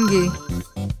कैसे करेंगी?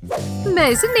 मैं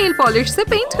इसे नेल पॉलिश से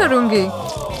पेंट करूंगी।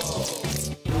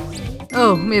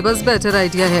 ओह, मेरे पास बेटर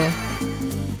आइडिया है।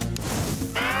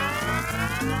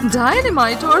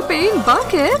 डायनामाइट और पेंट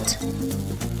बकेट।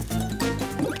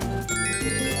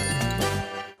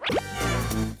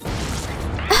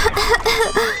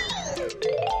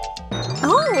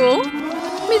 ओह,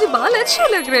 मेरे बाल अच्छे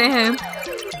लग रहे हैं।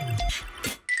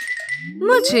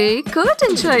 मुझे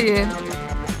कर्टन चाहिए।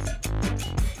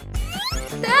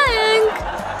 Thank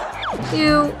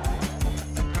you.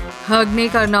 हग नहीं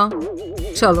करना।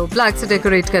 चलो ब्लैक से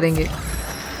डेकोरेट करेंगे।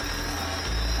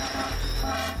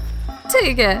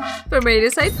 ठीक है, पर मेरे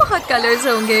साइड बहुत कलर्स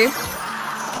होंगे।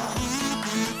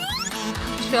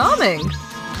 चार्मिंग।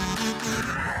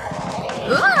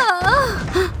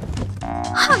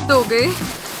 हाथ धो गए।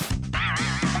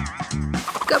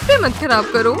 कपड़े मत खराब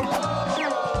करो।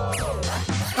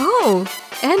 ओह,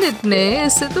 एंड ने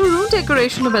इससे तो रूम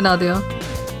डेकोरेशन बना दिया।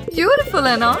 ब्यूटीफुल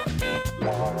है ना?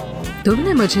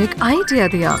 तुमने मुझे एक आइडिया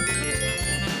दिया।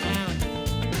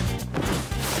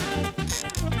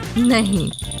 नहीं,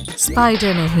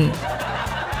 स्पाइडर नहीं।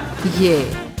 ये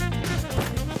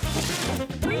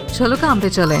चलो काम पे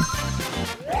चलें।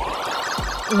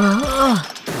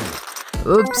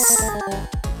 उप्स।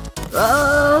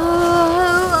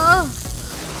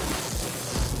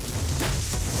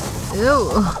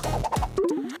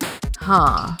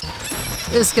 हाँ,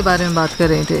 इसके बारे में बात कर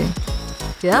रहे थे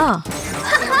क्या?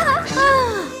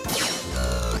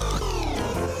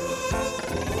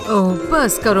 ओह,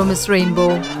 बस करो मिस रेनबो।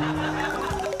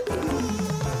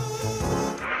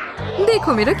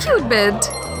 देखो मेरा क्यूट बेड।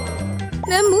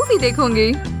 मैं मूवी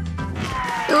देखूंगी।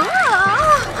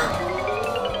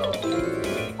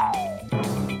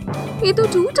 ये तो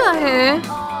टूटा है।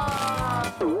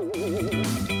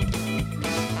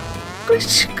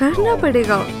 कुछ करना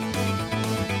पड़ेगा।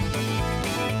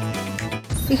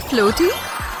 एक फ्लोटी।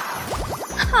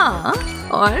 हाँ,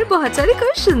 और बहुत सारे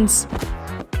क्वेश्चंस।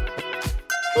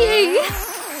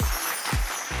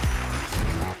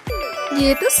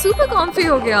 ये तो सुपर कॉम्फी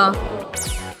हो गया।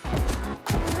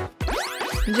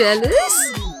 जेलस?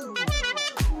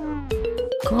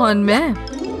 कौन मैं?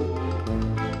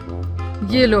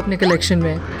 ये लो अपने कलेक्शन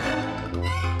में।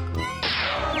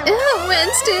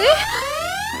 वेडनेसडे।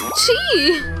 छी।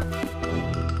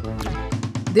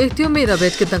 देखती हो मेरा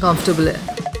बेड कितना कंफर्टेबल है।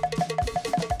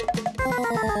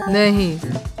 नहीं,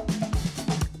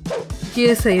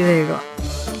 ये सही रहेगा।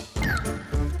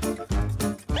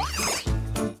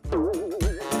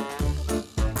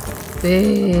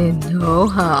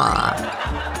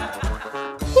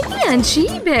 कितनी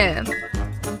अजीब है।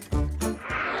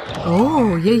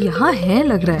 ओह, ये यहाँ है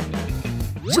लग रहा है।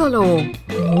 चलो।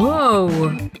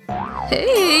 हे,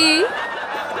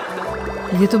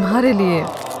 ये तुम्हारे लिए।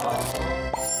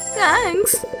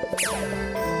 थैंक्स।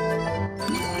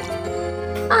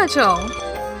 आ जाओ।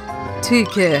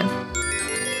 ठीक है।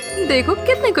 देखो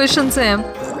कितने क्वेश्चंस हैं।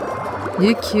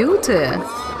 ये क्यूट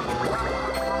है।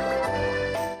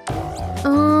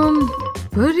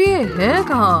 पर ये है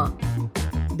कहाँ?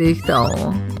 देखता हूँ।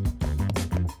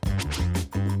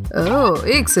 ओह,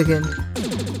 एक सेकेंड।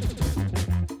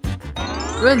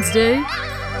 वेडनेसडे।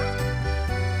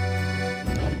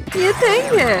 ये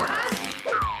थिंग है।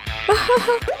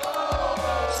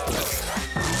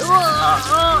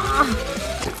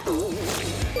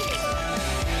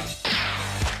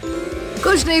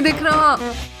 कुछ नहीं दिख रहा।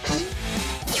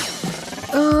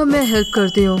 मैं हेल्प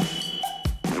करती हूँ।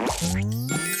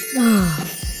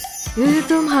 ये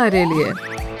तुम्हारे लिए।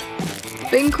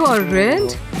 पिंक और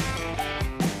रेड।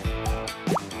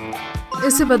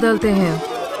 इसे बदलते हैं।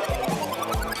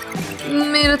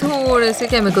 मेरे थोड़े से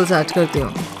केमिकल्स ऐड करती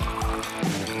हूँ।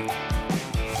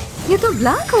 ये तो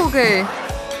ब्लैक हो गए।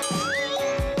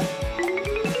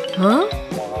 हाँ?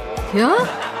 क्या?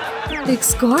 एक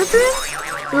स्कॉर्पियन?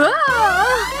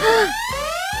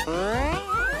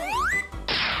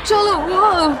 चलो।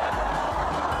 वो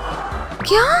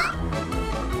क्या?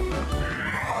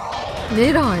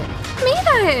 मेरा है।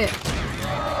 मेरा है।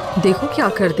 देखो क्या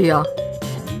कर दिया।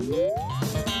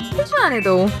 आने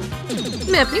दो,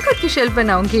 मैं अपनी खुद की शेल्फ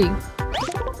बनाऊंगी।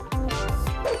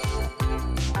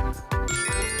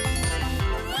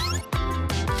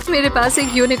 मेरे पास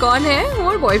एक यूनिकॉर्न है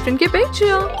और बॉयफ्रेंड के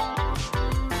पिक्चर।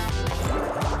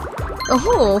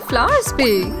 ओह, फ्लावर्स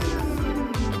भी।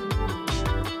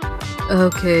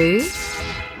 ओके,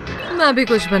 मैं भी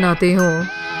कुछ बनाती हूँ।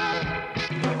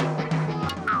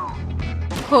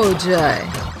 हो जाए।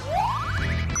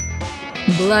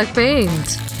 Black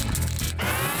paint.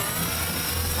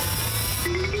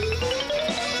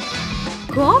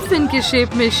 कॉफिन की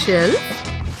शेप में शेल्फ।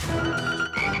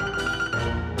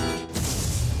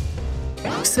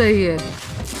 सही है,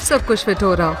 सब कुछ फिट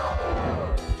हो रहा।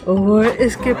 और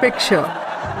इसके पिक्चर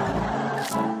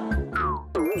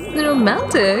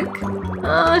रोमांटिक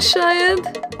शायद।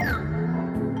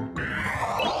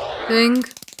 पिंक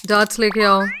डॉट्स लेके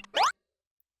आओ।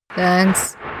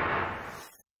 थैंक्स।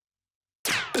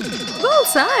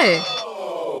 बुल्सआई।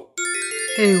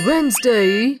 हे वेडनेसडे।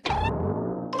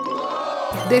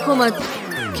 देखो मत।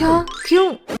 क्या? क्यों?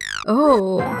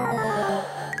 ओह,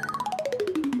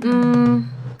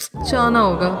 जाना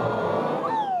होगा।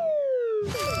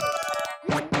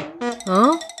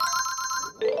 हाँ?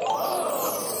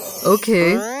 ओके।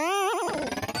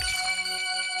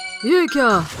 ये क्या?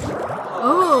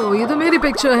 ओह, ये तो मेरी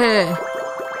पिक्चर है।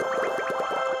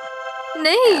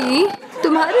 नहीं,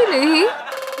 तुम्हारे लिए ही।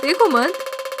 देखो मत।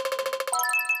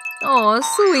 ओह,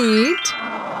 स्वीट।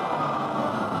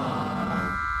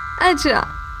 अच्छा,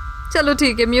 चलो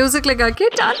ठीक है, म्यूजिक लगा के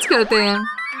डांस करते हैं।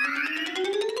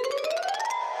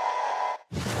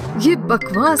 ये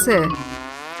बकवास है।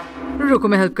 रुको,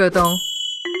 मैं हेल्प करता हूँ।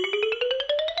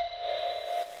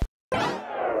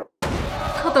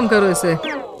 खत्म करो इसे।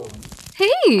 हे,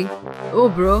 ओ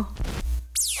ब्रो,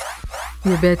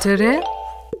 ये बेटर है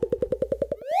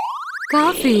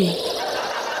काफी।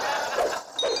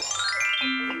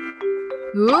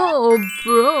 ओ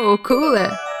ब्रो, कूल है।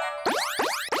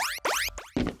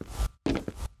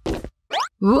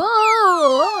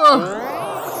 वाह,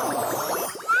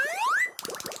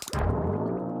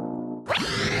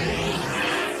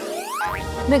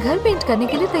 मैं घर पेंट करने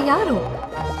के लिए तैयार हूँ।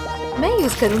 मैं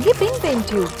यूज करूंगी पिंक पेंट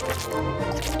ट्यूब।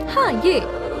 हाँ, ये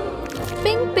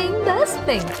पिंक पिंक बस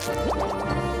पिंक।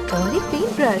 और एक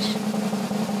पेंट ब्रश।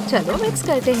 चलो मिक्स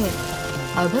करते हैं।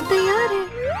 अब हम तैयार हैं।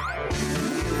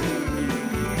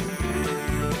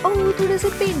 ओह, थोड़ा सा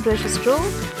पेंट ब्रश स्ट्रोक।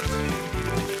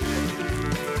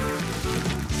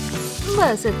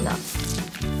 बस इतना।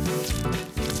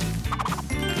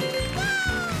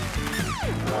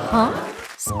 हाँ,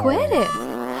 स्क्वायर है।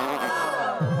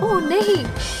 ओह नहीं,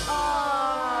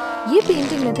 ये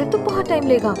पेंटिंग मेथड तो बहुत टाइम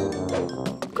लेगा।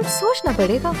 कुछ सोचना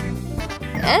पड़ेगा।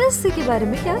 ऐसे के बारे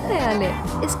में क्या ख्याल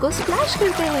है? इसको स्प्लैश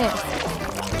करते हैं।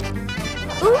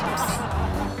 उप्स,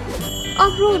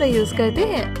 अब रोलर यूज करते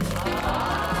हैं।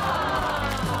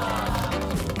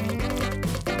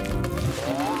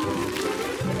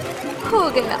 हो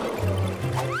गया।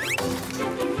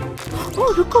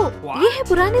 ओह रुको, ये है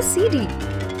पुराने सीडी।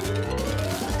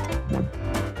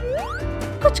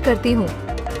 कुछ करती हूँ।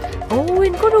 ओह,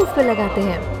 इनको रूफ पे लगाते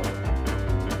हैं।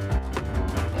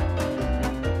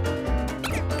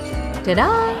 टडा!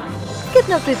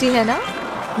 कितना प्रिटी है ना?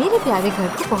 मेरे प्यारे घर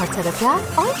को बहुत सारा प्यार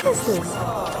और किसेस।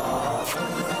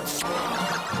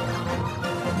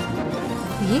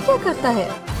 ये क्या करता है?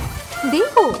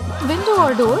 देखो, विंडो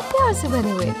और डोर प्यार से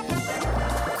बने हुए।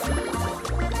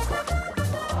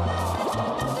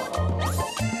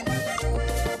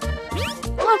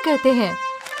 और कहते हैं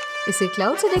इसे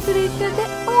क्लाउड से डेकोरेट करते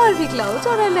हैं, और भी क्लाउड्स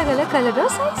और अलग अलग कलर और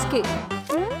साइज के।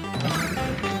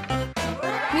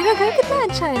 मेरा घर कितना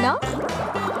अच्छा है ना?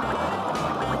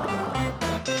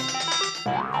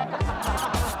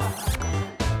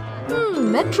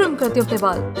 मैं ट्रिम करती हूँ अपने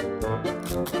बाल।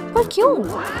 पर क्यों?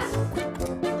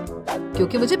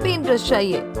 क्योंकि मुझे पेंट ब्रश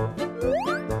चाहिए।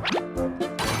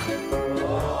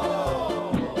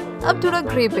 अब थोड़ा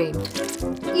ग्रे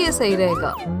पेंट, ये सही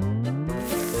रहेगा।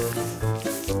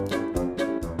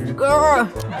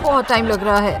 बहुत टाइम लग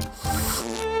रहा है।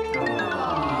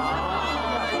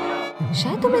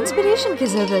 शायद तुम्हें इंस्पिरेशन की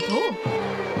जरूरत हो।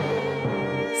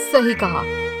 सही कहा।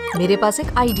 मेरे पास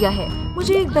एक आइडिया है।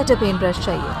 मुझे एक बेटर पेंट ब्रश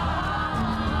चाहिए।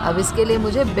 अब इसके लिए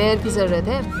मुझे बेयर की जरूरत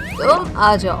है। तुम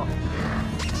आ जाओ।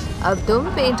 अब तुम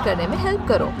पेंट करने में हेल्प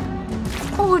करो।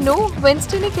 ओह नो,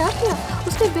 वेडनेसडे ने क्या किया?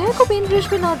 उसने बेयर को पेंट ब्रश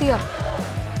बना दिया।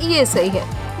 ये सही है,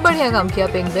 बढ़िया काम किया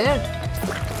पिंक बेयर।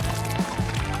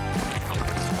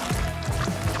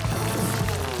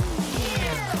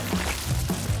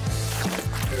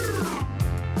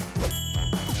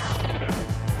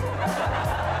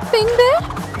 पिंक बेयर,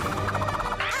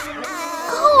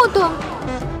 कहाँ हो तुम?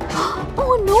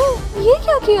 ओह नो, ये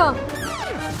क्या किया?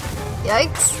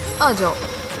 याइक्स, आ जाओ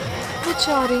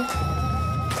बेचारे।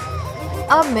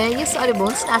 अब मैं ये सारे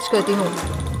बोन स्नैच करती हूँ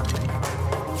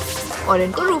और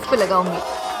इनको रूफ पे लगाऊंगी।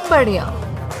 बढ़िया।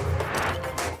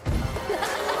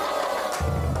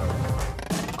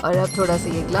 और अब थोड़ा सा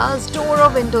ये ग्लास डोर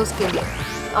और विंडोज के लिए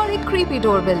और एक क्रीपी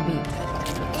डोरबेल भी।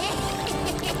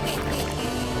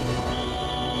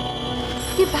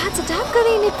 ये बैट्स अटैक कर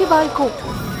रही हैं इनके बाल को।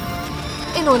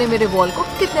 इन्होंने मेरे वॉल को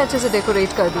कितने अच्छे से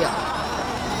डेकोरेट कर दिया।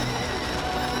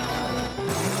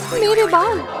 मेरे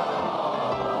बाल।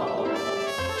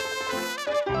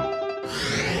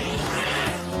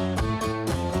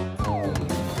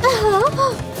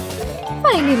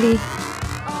 फाइनली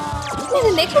मेरा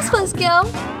नेकलेस फंस गया।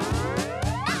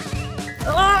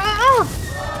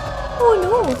 ओह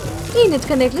नो, इनेट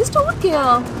का नेकलेस टूट गया।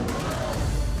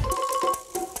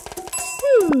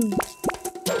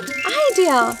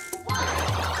 आइडिया।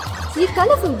 ये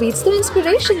कलरफुल बीड्स तो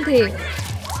इंस्पिरेशन थे।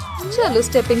 चलो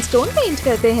स्टेपिंग स्टोन पेंट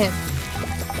करते हैं।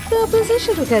 तो अब इसे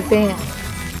शुरू करते हैं।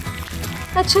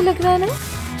 अच्छा लग रहा है ना?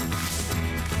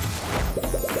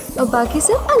 अब बाकी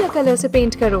सब अलग कलर से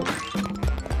पेंट करो।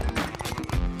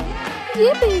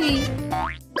 ये भी,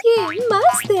 ये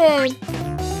मस्त है।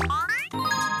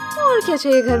 और क्या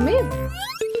चाहिए घर में?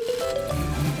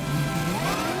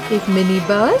 एक मिनी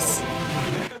बस।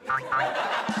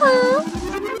 हाँ,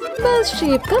 बस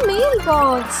शेप का मेल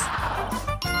बॉक्स।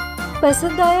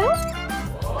 पसंद आया?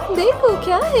 देखो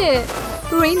क्या है,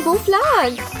 रेनबो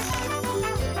फ्लैग।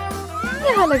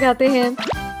 यहाँ लगाते हैं।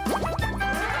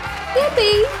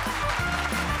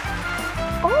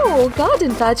 ओह,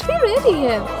 गार्डन पैच भी रेडी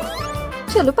है।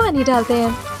 चलो पानी डालते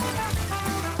हैं।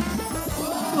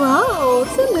 वाओ,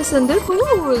 सुंदर सुंदर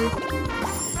फूल,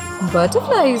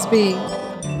 बटरफ्लाईज भी।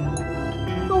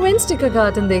 वेंसडे का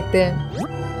गार्डन देखते हैं।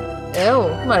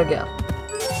 ओह, मर गया।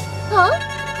 हाँ,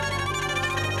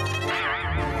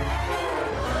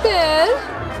 पैर।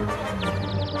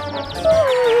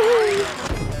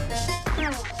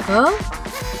 हाँ,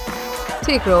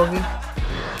 ठीक रहोगी।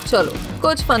 चलो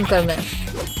कुछ फन करना है।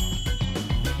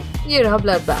 ये रहा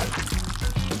ब्लड बैग।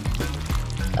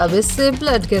 अब इससे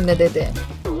ब्लड गिरने देते हैं।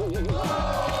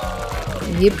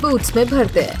 ये बूट्स में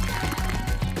भरते हैं।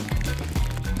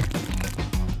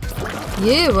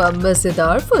 ये वह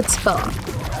मजेदार फुट स्पा।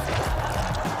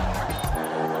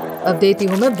 अब देती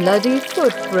हूँ मैं ब्लडी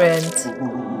फुटप्रिंट्स।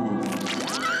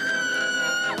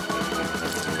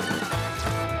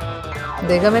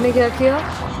 देखा मैंने क्या किया?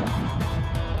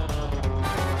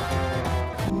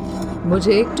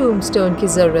 मुझे एक टूम्बस्टोन की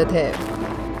जरूरत है।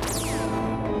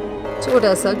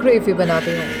 छोटा सा ग्रेवी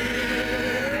बनाती हूँ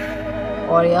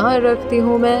और यहाँ रखती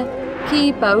हूँ मैं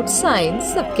कीप आउट साइन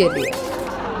सबके लिए।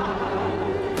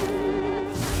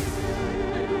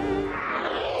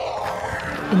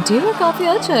 इंटीरियर काफी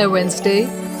अच्छा है वेंसडे।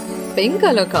 पिंक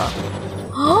कलर का।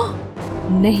 हाँ,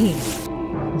 नहीं,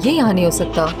 ये यहाँ नहीं हो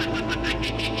सकता।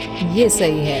 ये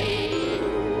सही है।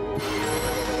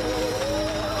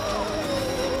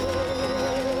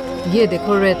 ये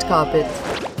देखो रेड कार्पेट,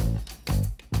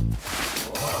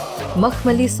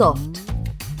 मखमली सॉफ्ट।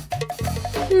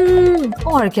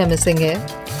 और क्या मिसिंग है?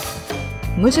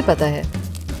 मुझे पता है।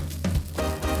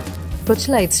 कुछ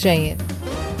लाइट्स चाहिए।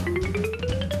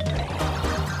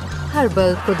 हर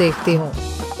बल्ब को देखती हूँ।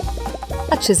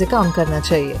 अच्छे से काम करना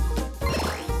चाहिए।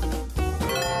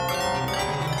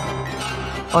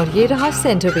 और ये रहा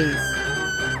सेंटर पीस।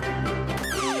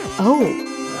 ओह,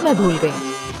 मैं भूल गई।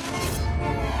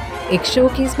 एक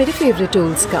शोकेस मेरे फेवरेट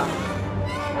टूल्स का।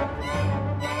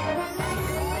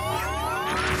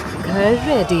 घर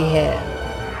रेडी है।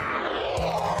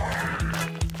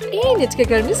 इनेट के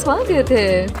घर में स्वागत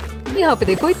है। यहाँ पे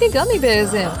देखो, इतने गमी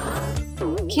बेयर्स हैं।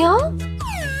 क्या?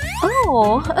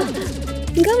 ओह,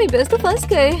 गमी बेयर्स तो फंस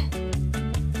गए।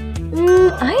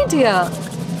 आइडिया।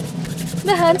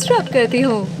 मैं हैंड्स रब करती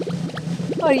हूँ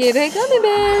और ये रहे गमी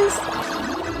बेयर्स।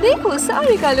 देखो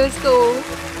सारे कलर्स को।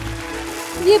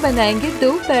 ये बनाएंगे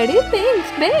दो बड़े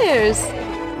पिंक बेयर्स।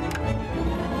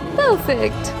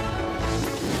 परफेक्ट।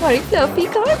 और एक फ्लफी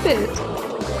कारपेट।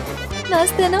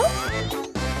 मस्त है ना?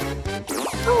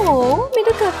 ओह,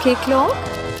 मेरा कपकेक क्लॉक।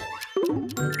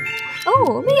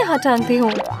 ओह, मैं यहाँ टांगती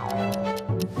हूँ।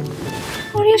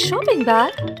 और ये शॉपिंग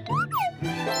बैग,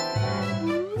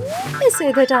 इसे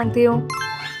इधर टांगती हूँ।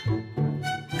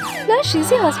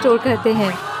 प्लशीज़ यहाँ स्टोर करते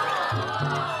हैं।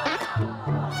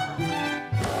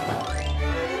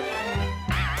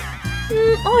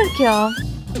 और क्या?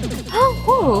 हाँ,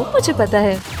 मुझे पता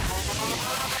है।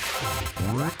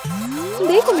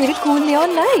 देखो मेरे कूल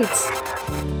नियॉन लाइट्स।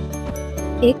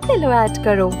 एक पिलो ऐड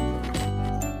करो।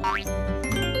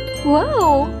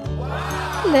 वाओ,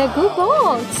 लेगो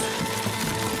बॉक्स।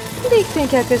 देखते हैं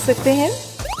क्या कर सकते हैं।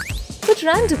 कुछ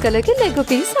रैंडम कलर के लेगो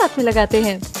पीस साथ में लगाते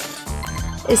हैं।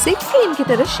 इसे फ्रेम की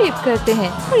तरह शेप करते हैं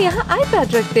और यहाँ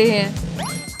आईपैड रखते हैं।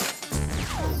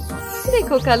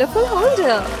 देखो कलरफुल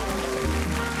होल्डर।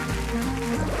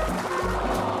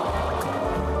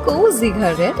 कोजी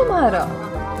घर है तुम्हारा।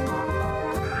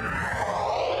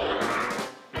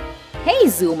 हे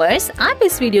ज़ूमर्स, आप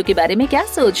इस वीडियो के बारे में क्या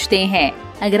सोचते हैं?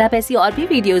 अगर आप ऐसी और भी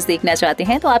वीडियोस देखना चाहते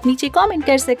हैं तो आप नीचे कमेंट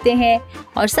कर सकते हैं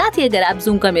और साथ ही अगर आप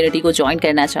ज़ूम कम्युनिटी को ज्वाइन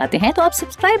करना चाहते हैं तो आप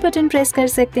सब्सक्राइब बटन प्रेस कर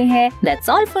सकते हैं। That's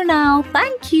all for now.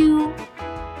 Thank you.